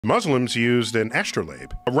Muslims used an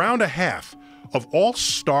astrolabe. Around a half of all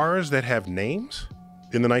stars that have names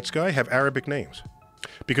in the night sky have Arabic names.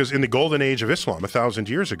 Because in the golden age of Islam, 1,000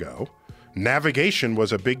 years ago, navigation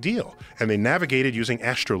was a big deal. And they navigated using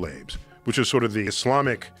astrolabes, which is sort of the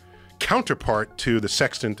Islamic counterpart to the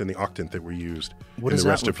sextant and the octant that were used in the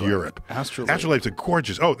rest of Europe. Astrolabes are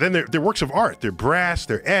gorgeous. Oh, then they're works of art. They're brass,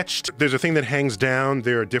 they're etched. There's a thing that hangs down.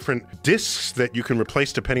 There are different discs that you can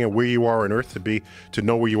replace depending on where you are on Earth to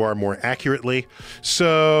know where you are more accurately.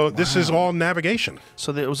 So this is all navigation.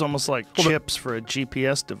 So it was almost like chips for a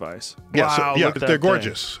GPS device. Yeah, wow, yeah, they're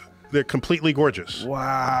gorgeous. They're completely gorgeous.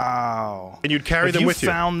 Wow. And you'd carry them with you. If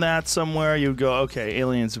you found that somewhere, you'd go, okay,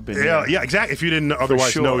 aliens have been here. Yeah, exactly. If you didn't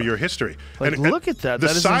otherwise know your history. Like, look at that.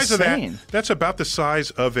 That is insane. That's about the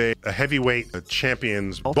size of a heavyweight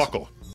champion's buckle.